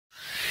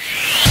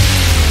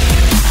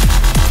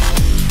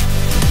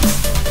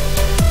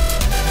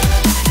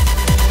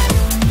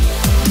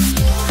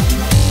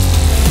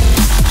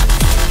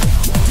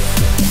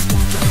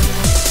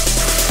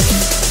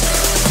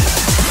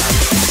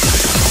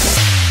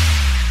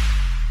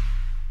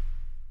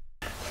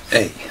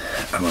Hey,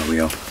 how are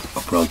we all?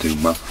 Hope we're all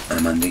doing well.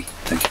 I'm Andy,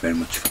 thank you very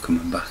much for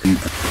coming back.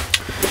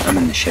 I'm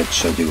in the shed,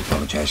 so I do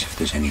apologise if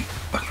there's any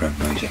background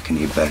noise. I can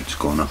hear birds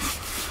going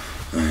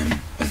off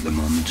at the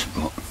moment,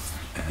 but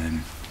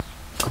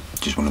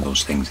just one of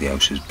those things, the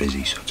house is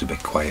busy, so it's a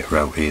bit quieter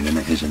out here than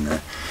it is in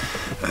there.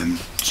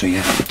 So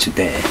yeah,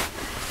 today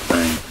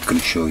I'm going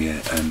to show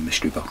you a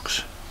mystery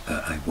box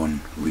that I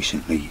won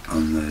recently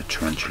on the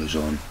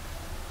TARANTULAZone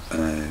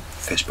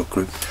Facebook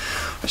group.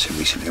 I said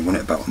recently, I won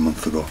it about a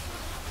month ago.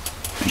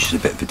 Which is a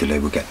bit of a delay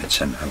with getting it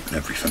sent out and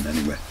everything.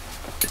 Anyway,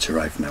 it's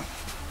arrived now.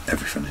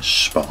 Everything is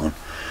spot on.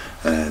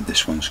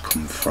 This one's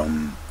come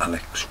from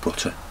Alex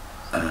Rutter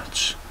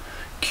at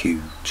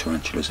Q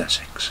Tarantulas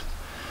Essex.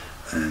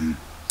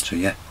 So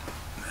yeah,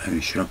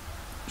 shut up.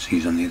 See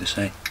you on the other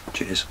side.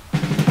 Cheers.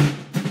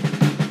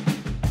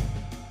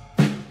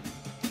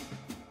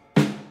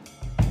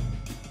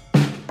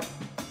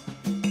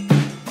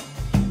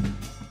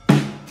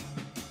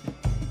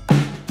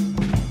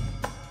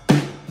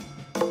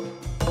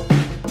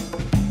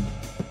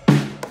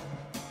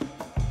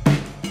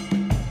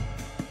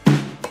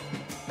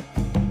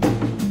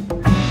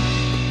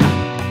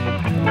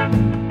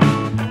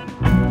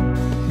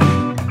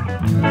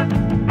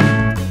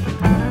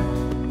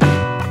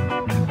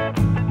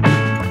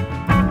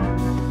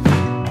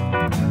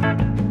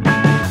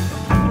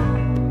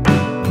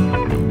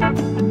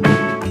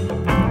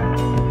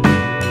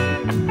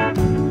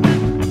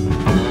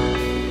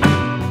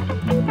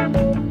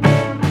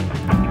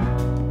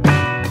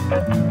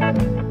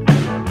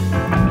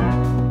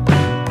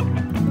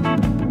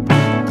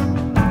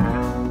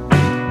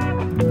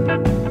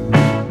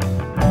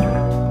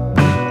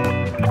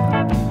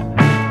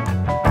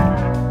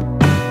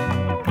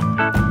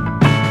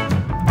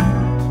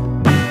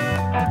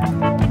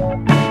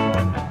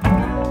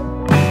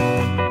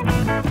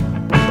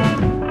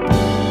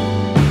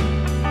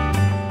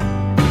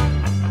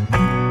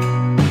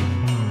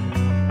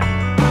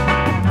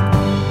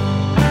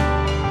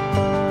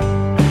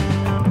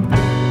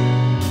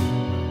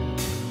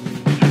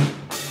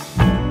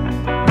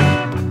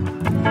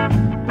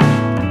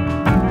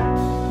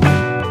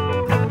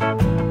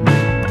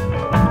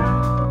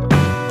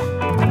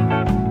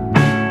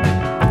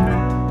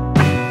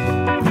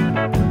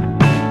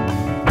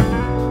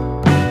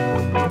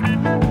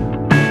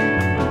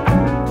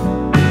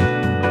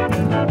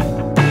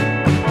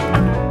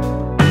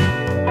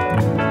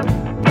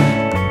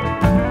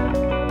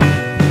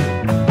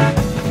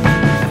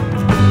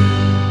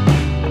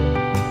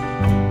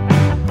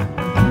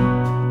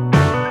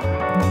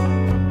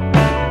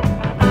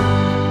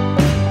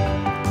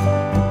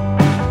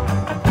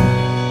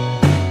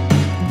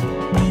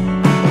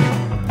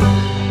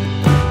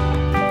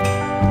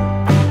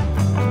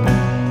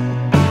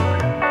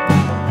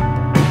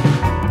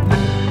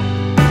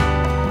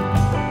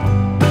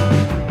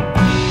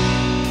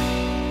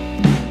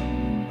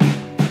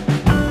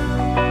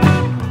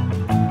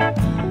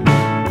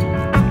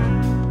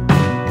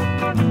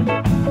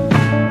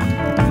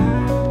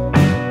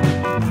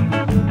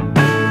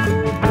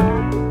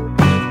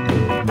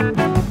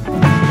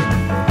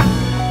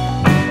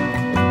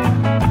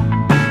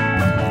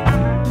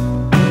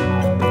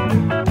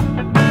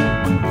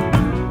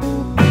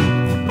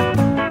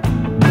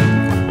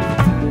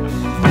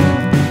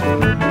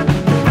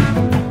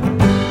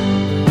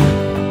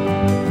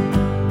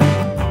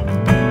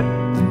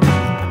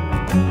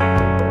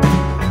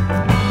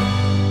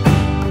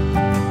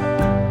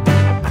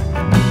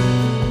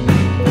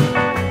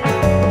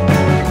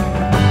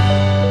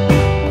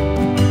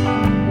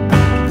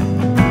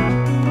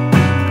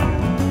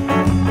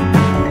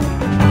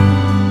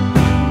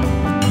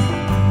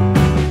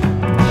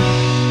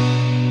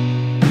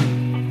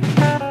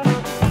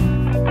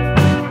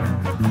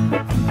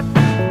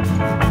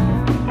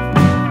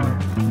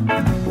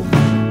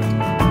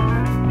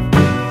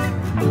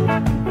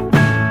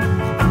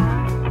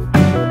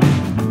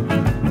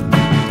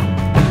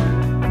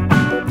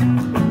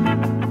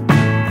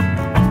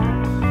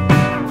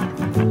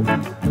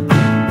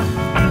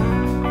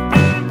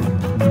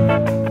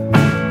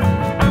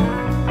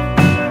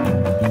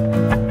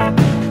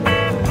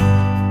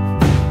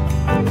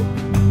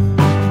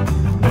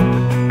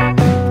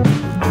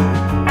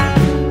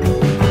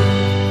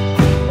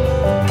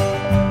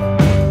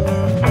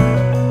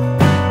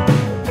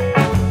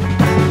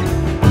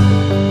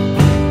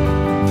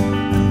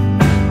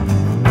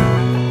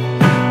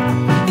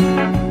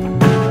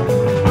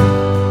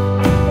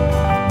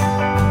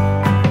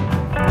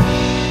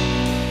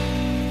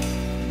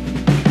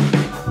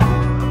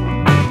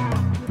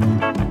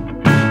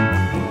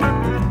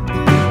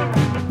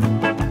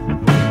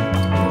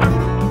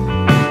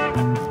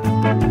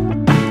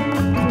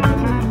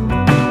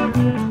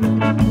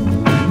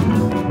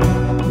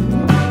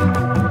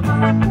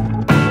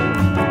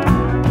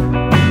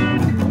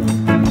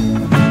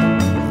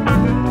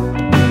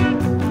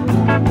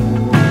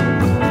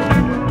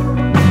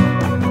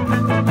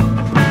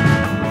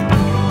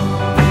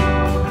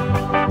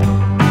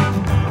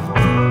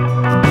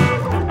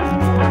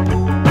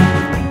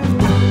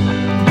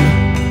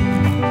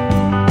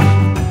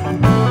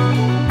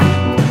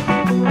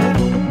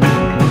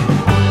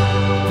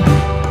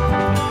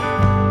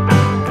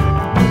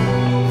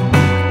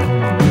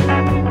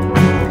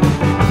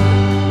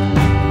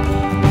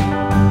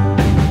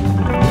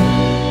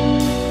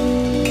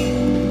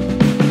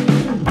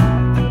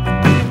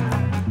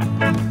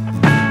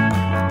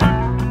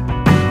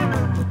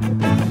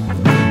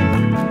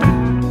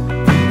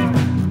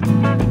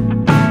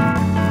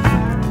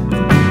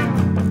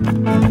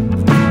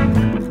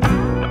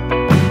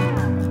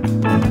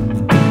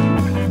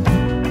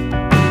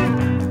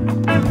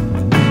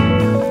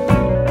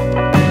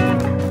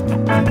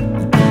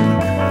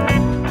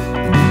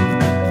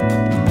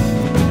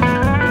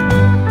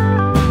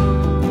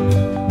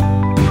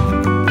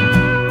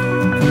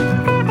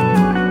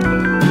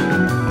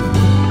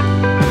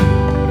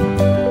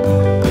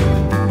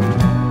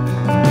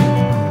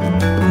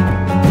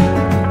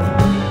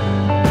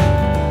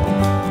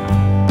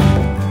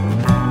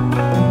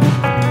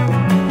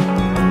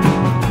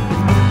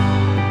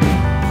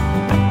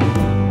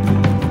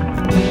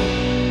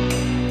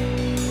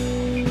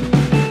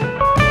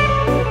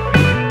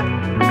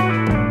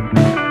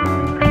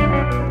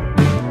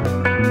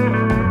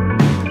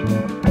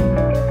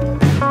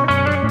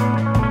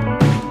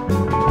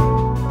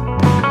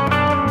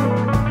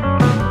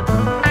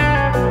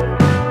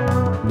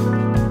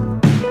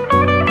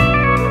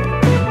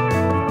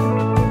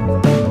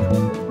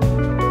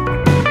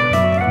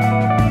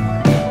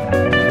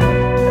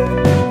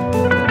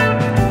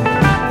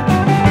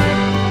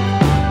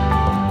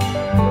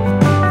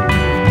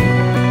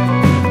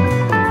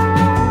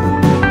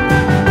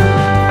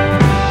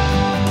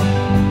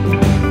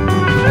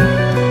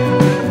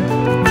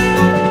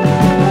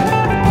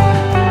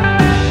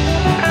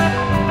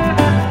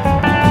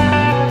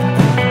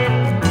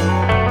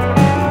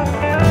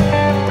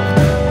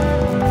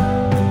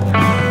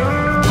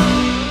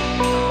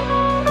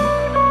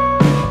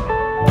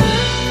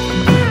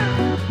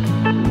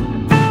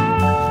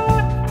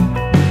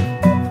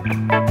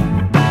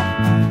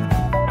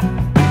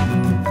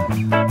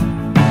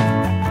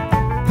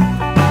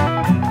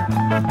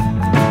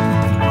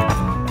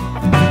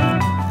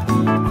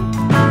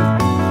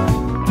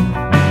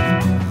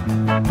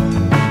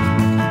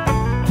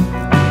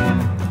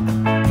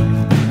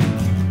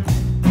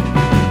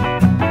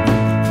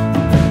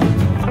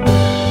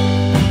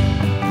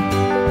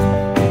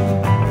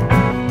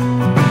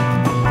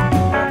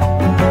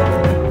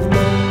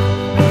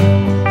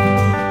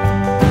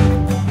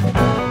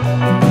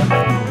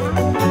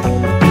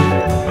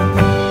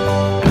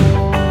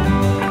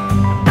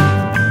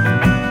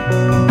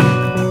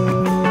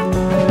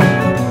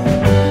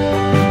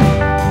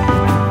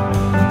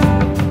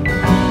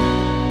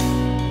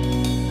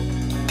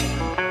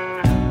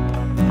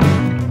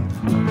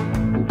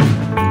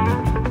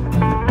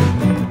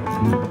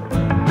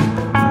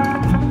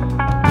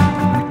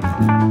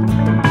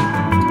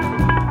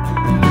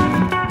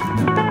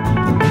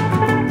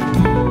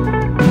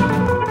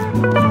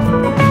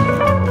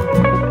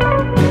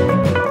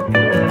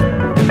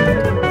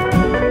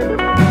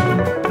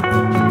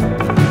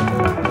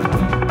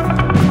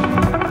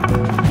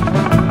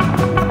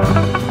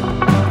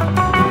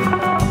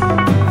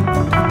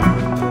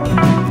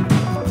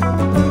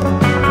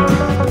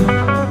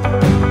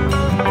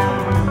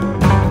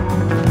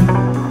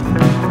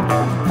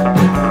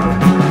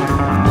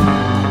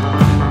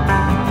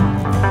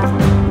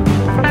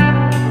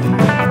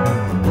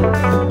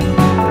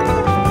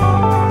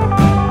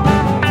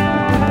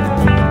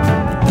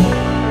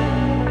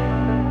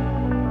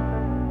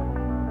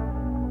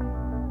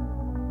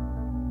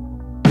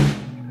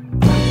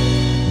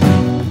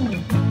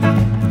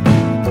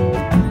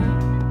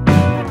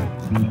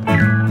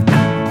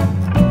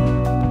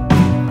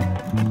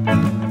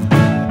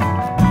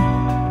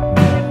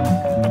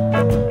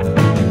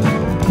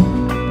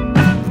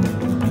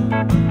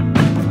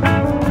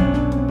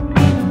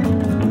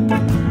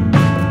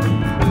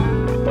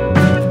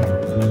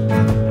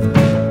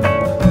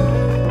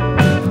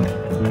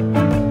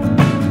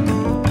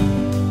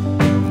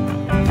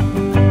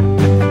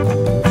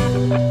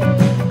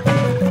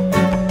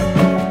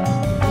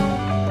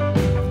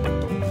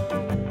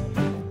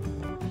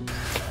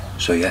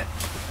 So yeah,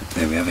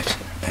 there we have it.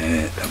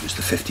 That was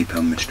the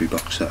 £50 mystery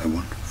box that I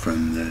won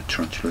from the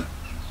TARANTULAZone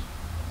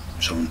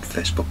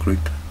Facebook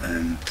group,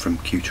 from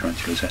Q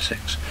Tarantulas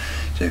Essex.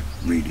 So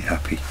really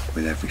happy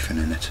with everything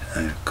in it.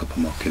 A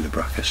couple more killer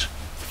brachus,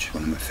 which is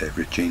one of my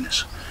favourite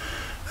genus.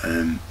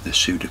 The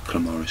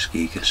Pseudoclamoris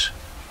gigas,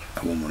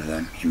 I won one of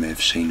them. You may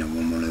have seen I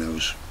won one of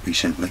those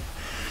recently.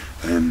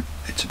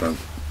 It's about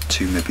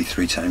 2, maybe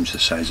 3 times the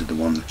size of the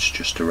one that's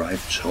just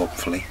arrived, so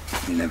hopefully,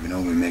 you never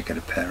know, we may get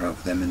a pair out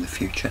of them in the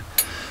future,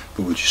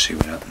 but we'll just see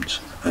what happens.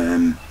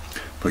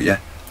 But yeah,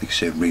 like I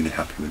say, really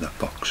happy with that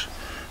box.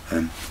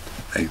 I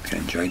hope you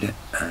enjoyed it,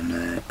 and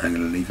I'm going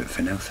to leave it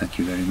for now. Thank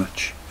you very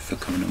much for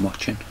coming and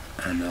watching,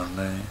 and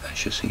I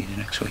shall see you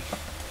next week.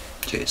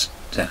 Cheers.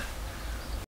 Ta.